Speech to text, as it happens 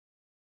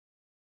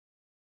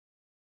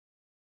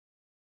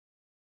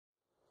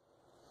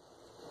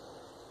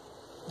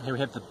Here we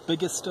have the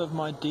biggest of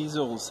my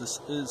diesels. This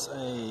is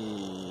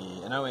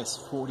an OS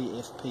 40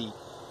 FP,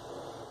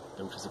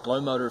 built as a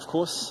glow motor of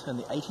course in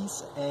the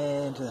 80s,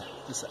 and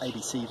this is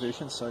ABC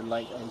version, so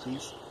late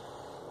 80s,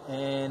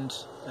 and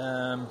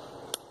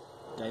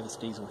Davis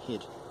diesel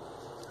head.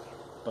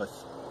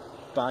 Both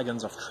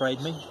bargains off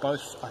Trade Me,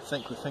 both I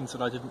think were things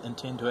that I didn't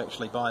intend to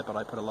actually buy, but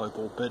I put a low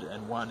ball bid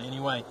and won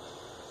anyway.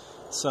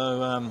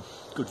 So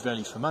good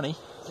value for money,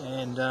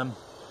 and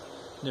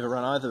never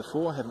run either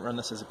before. Haven't run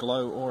this as a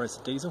glow or as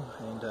a diesel,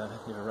 and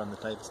I've never run the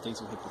Davis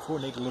diesel head before.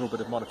 Need a little bit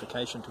of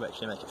modification to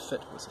actually make it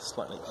fit. It was a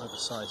slightly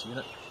oversized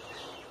unit.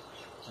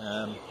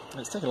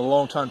 It's taken a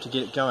long time to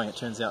get it going. It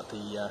turns out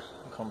the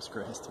comm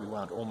screw has to be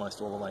wound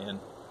almost all the way in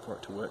for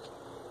it to work.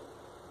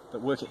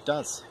 But work it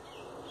does,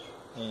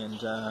 and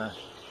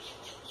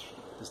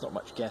there's not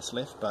much gas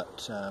left,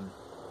 but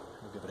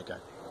we'll give it a go.